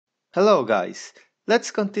Hello guys,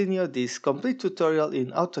 let's continue this complete tutorial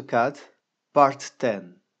in AutoCAD, part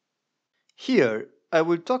 10. Here I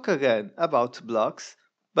will talk again about blocks,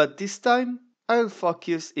 but this time I will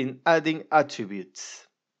focus in adding attributes.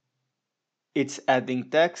 It's adding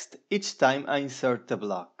text each time I insert a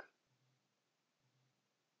block.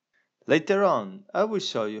 Later on, I will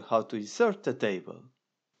show you how to insert a table.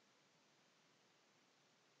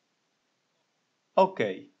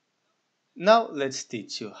 Okay, now let's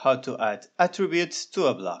teach you how to add attributes to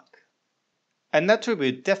a block. An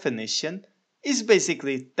attribute definition is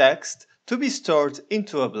basically text to be stored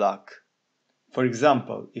into a block. For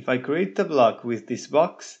example, if I create a block with this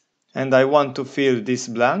box and I want to fill these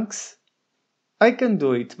blanks, I can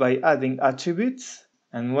do it by adding attributes,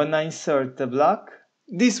 and when I insert the block,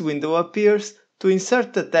 this window appears to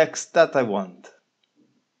insert the text that I want.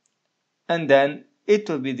 And then it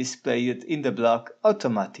will be displayed in the block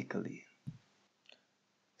automatically.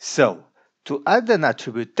 So, to add an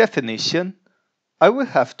attribute definition, I will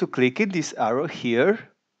have to click in this arrow here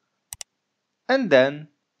and then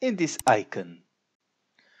in this icon.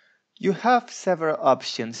 You have several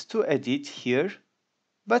options to edit here,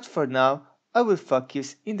 but for now I will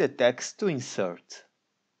focus in the text to insert.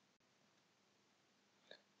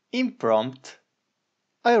 In prompt,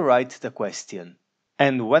 I write the question,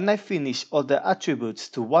 and when I finish all the attributes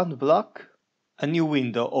to one block, a new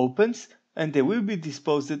window opens and they will be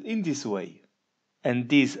disposed in this way. And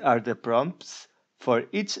these are the prompts for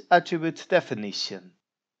each attribute definition.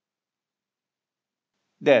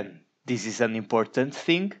 Then, this is an important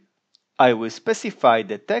thing, I will specify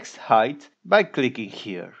the text height by clicking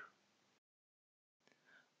here.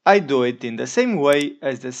 I do it in the same way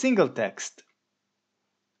as the single text.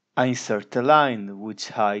 I insert a line which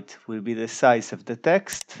height will be the size of the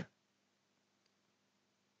text.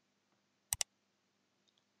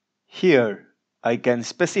 Here I can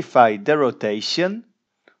specify the rotation,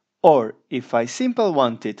 or if I simply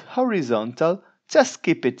want it horizontal, just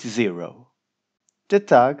keep it 0. The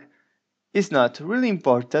tag is not really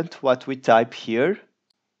important what we type here.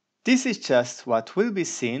 This is just what will be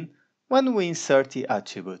seen when we insert the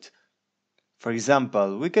attribute. For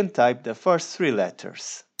example, we can type the first 3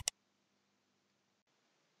 letters.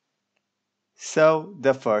 So,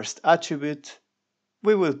 the first attribute,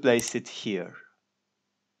 we will place it here.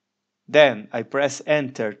 Then I press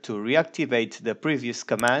Enter to reactivate the previous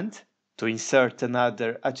command to insert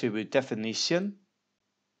another attribute definition.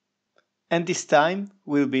 And this time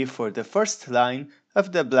will be for the first line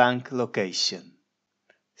of the blank location.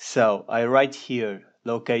 So I write here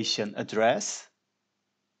location address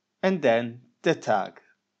and then the tag.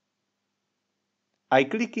 I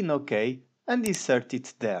click in OK and insert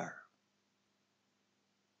it there.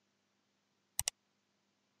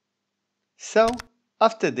 So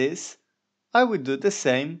after this, I will do the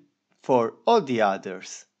same for all the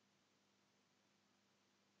others.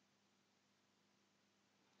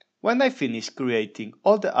 When I finish creating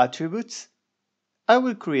all the attributes, I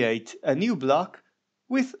will create a new block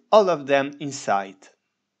with all of them inside.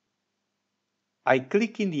 I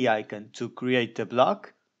click in the icon to create a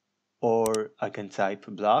block, or I can type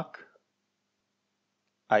block.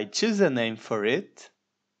 I choose a name for it.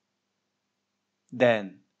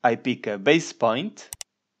 Then I pick a base point,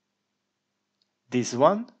 this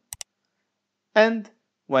one, and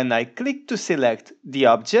when I click to select the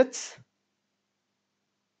objects,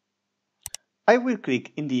 I will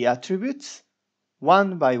click in the attributes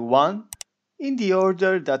one by one in the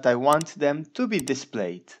order that I want them to be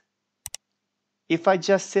displayed. If I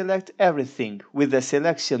just select everything with the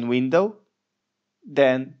selection window,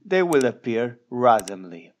 then they will appear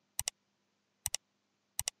randomly.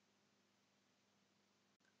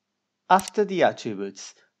 After the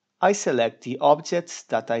attributes, I select the objects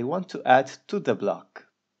that I want to add to the block.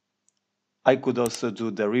 I could also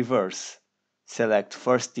do the reverse. Select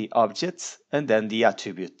first the objects and then the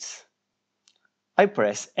attributes. I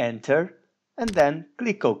press Enter and then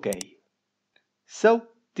click OK. So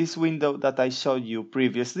this window that I showed you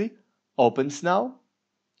previously opens now,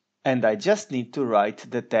 and I just need to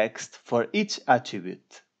write the text for each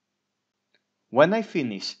attribute. When I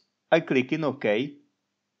finish, I click in OK,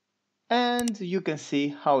 and you can see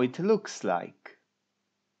how it looks like.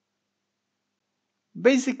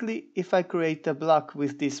 Basically, if I create a block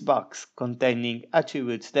with this box containing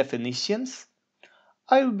attribute definitions,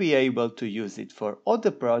 I will be able to use it for all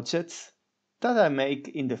the projects that I make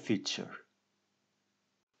in the future.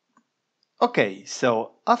 Okay,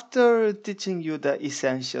 so after teaching you the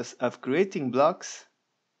essentials of creating blocks,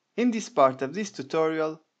 in this part of this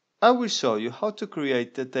tutorial, I will show you how to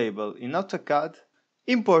create a table in AutoCAD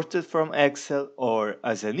imported from Excel or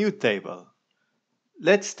as a new table.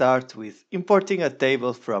 Let's start with importing a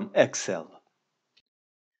table from Excel.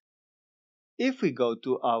 If we go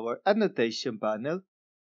to our annotation panel,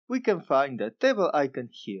 we can find the table icon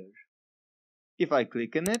here. If I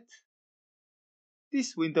click on it,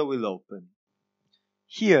 this window will open.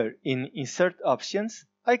 Here in Insert Options,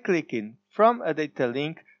 I click in From a Data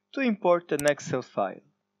Link to import an Excel file.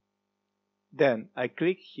 Then I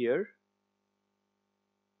click here,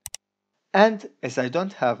 and as I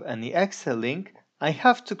don't have any Excel link, I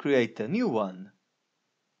have to create a new one.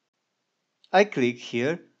 I click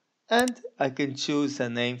here and I can choose a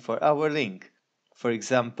name for our link. For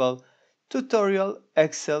example, Tutorial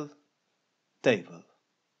Excel Table.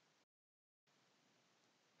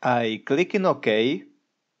 I click in OK.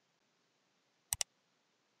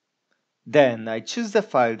 Then I choose the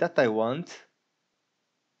file that I want,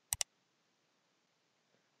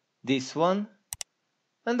 this one,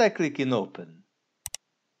 and I click in Open.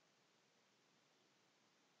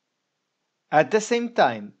 At the same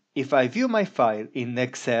time, if I view my file in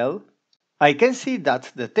Excel, I can see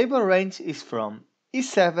that the table range is from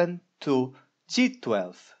E7 to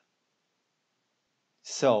G12.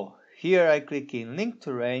 So here I click in Link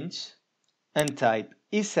to Range and type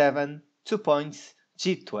E7 2 points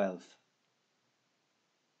G12.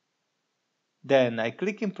 Then I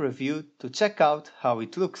click in Preview to check out how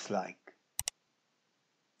it looks like.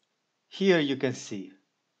 Here you can see.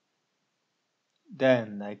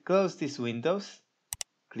 Then I close these windows,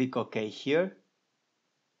 click OK here,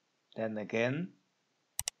 then again.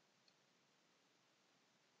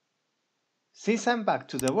 Since I'm back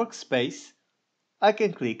to the workspace, I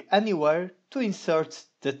can click anywhere to insert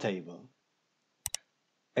the table.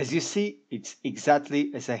 As you see, it's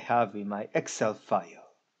exactly as I have in my Excel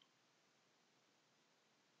file.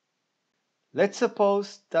 Let's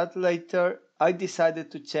suppose that later I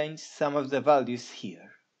decided to change some of the values here.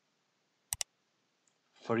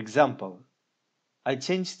 For example, I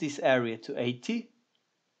changed this area to 80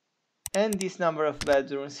 and this number of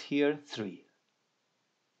bedrooms here 3.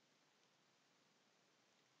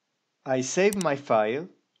 I save my file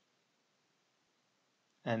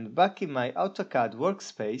and back in my AutoCAD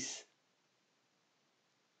workspace,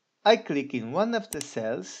 I click in one of the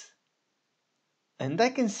cells and I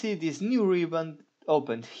can see this new ribbon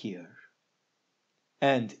opened here.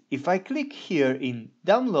 And if I click here in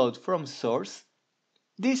Download from Source,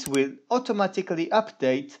 this will automatically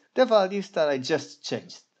update the values that I just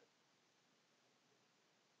changed.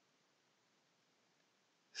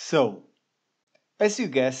 So, as you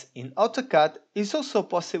guess, in AutoCAD it's also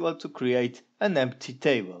possible to create an empty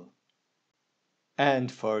table.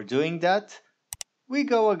 And for doing that, we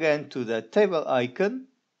go again to the table icon,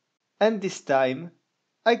 and this time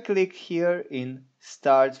I click here in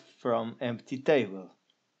Start from Empty Table.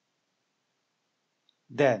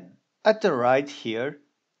 Then, at the right here,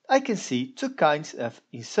 I can see two kinds of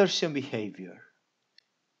insertion behavior.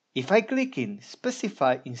 If I click in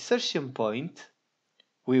Specify Insertion Point,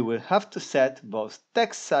 we will have to set both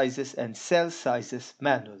text sizes and cell sizes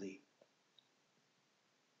manually.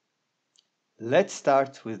 Let's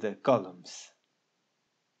start with the columns.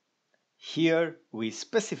 Here we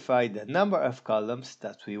specify the number of columns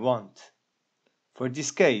that we want. For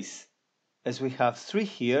this case, as we have 3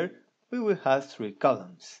 here, we will have 3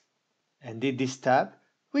 columns. And in this tab,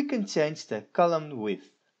 we can change the column width.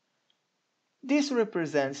 This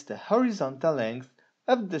represents the horizontal length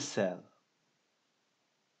of the cell.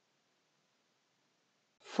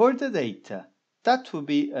 For the data, that will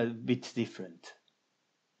be a bit different.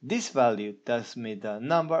 This value tells me the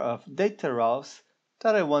number of data rows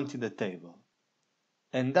that I want in the table.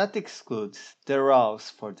 And that excludes the rows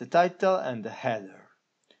for the title and the header.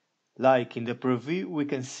 Like in the preview, we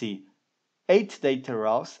can see 8 data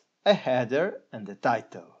rows, a header and a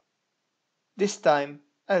title. This time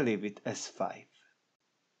I leave it as 5.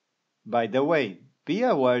 By the way, be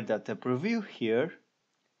aware that the preview here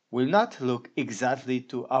will not look exactly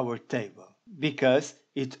to our table, because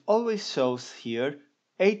it always shows here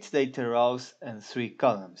 8 data rows and 3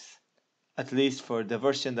 columns, at least for the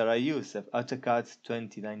version that I use of AutoCAD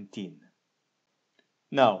 2019.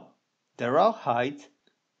 Now, the row height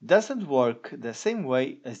doesn't work the same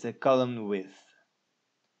way as the column width,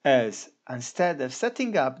 as instead of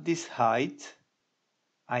setting up this height,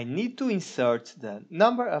 I need to insert the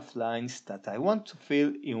number of lines that I want to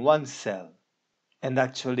fill in one cell. And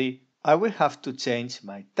actually, I will have to change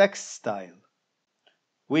my text style,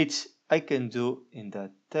 which I can do in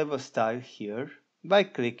the table style here by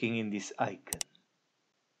clicking in this icon.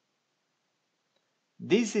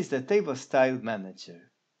 This is the Table Style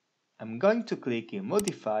Manager. I'm going to click in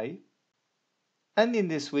Modify, and in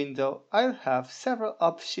this window I'll have several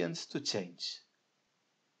options to change.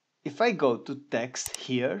 If I go to text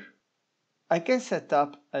here, I can set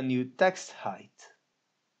up a new text height.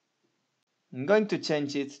 I'm going to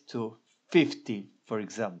change it to 50, for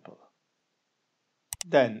example.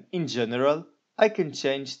 Then, in general, I can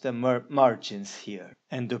change the margins here,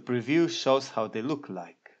 and the preview shows how they look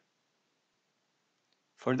like.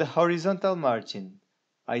 For the horizontal margin,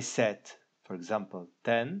 I set, for example,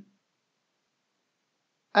 10,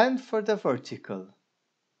 and for the vertical,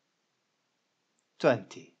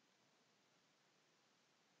 20.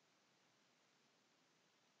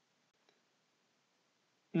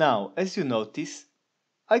 Now, as you notice,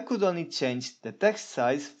 I could only change the text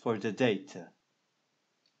size for the data.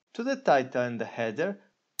 To the title and the header,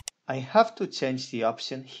 I have to change the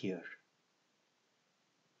option here.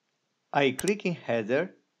 I click in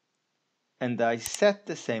header and I set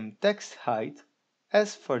the same text height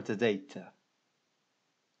as for the data.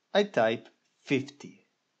 I type 50.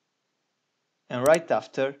 And right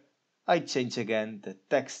after, I change again the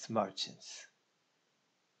text margins.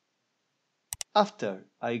 After,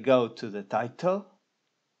 I go to the title,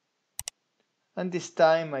 and this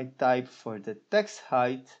time I type for the text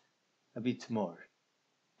height a bit more,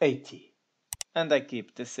 80, and I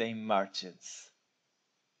keep the same margins.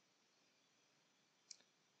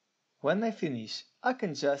 When I finish, I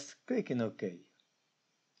can just click in OK.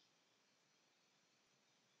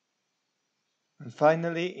 And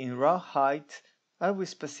finally, in raw height, I will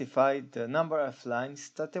specify the number of lines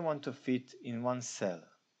that I want to fit in one cell.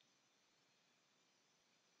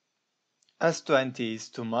 As 20 is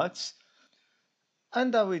too much,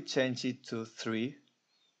 and I will change it to 3,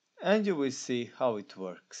 and you will see how it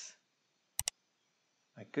works.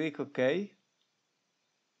 I click OK,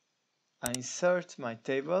 I insert my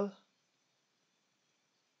table.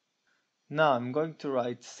 Now I'm going to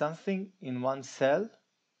write something in one cell,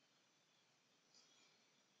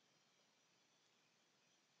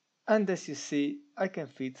 and as you see, I can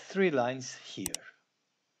fit 3 lines here.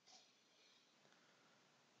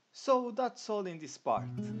 So that's all in this part.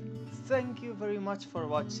 Thank you very much for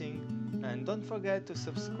watching, and don't forget to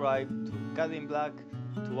subscribe to CAD in Black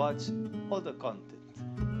to watch all the content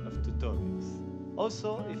of tutorials.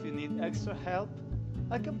 Also, if you need extra help,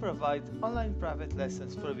 I can provide online private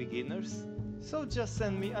lessons for beginners, so just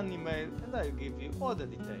send me an email and I'll give you all the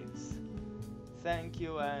details. Thank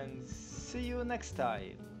you and see you next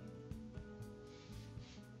time.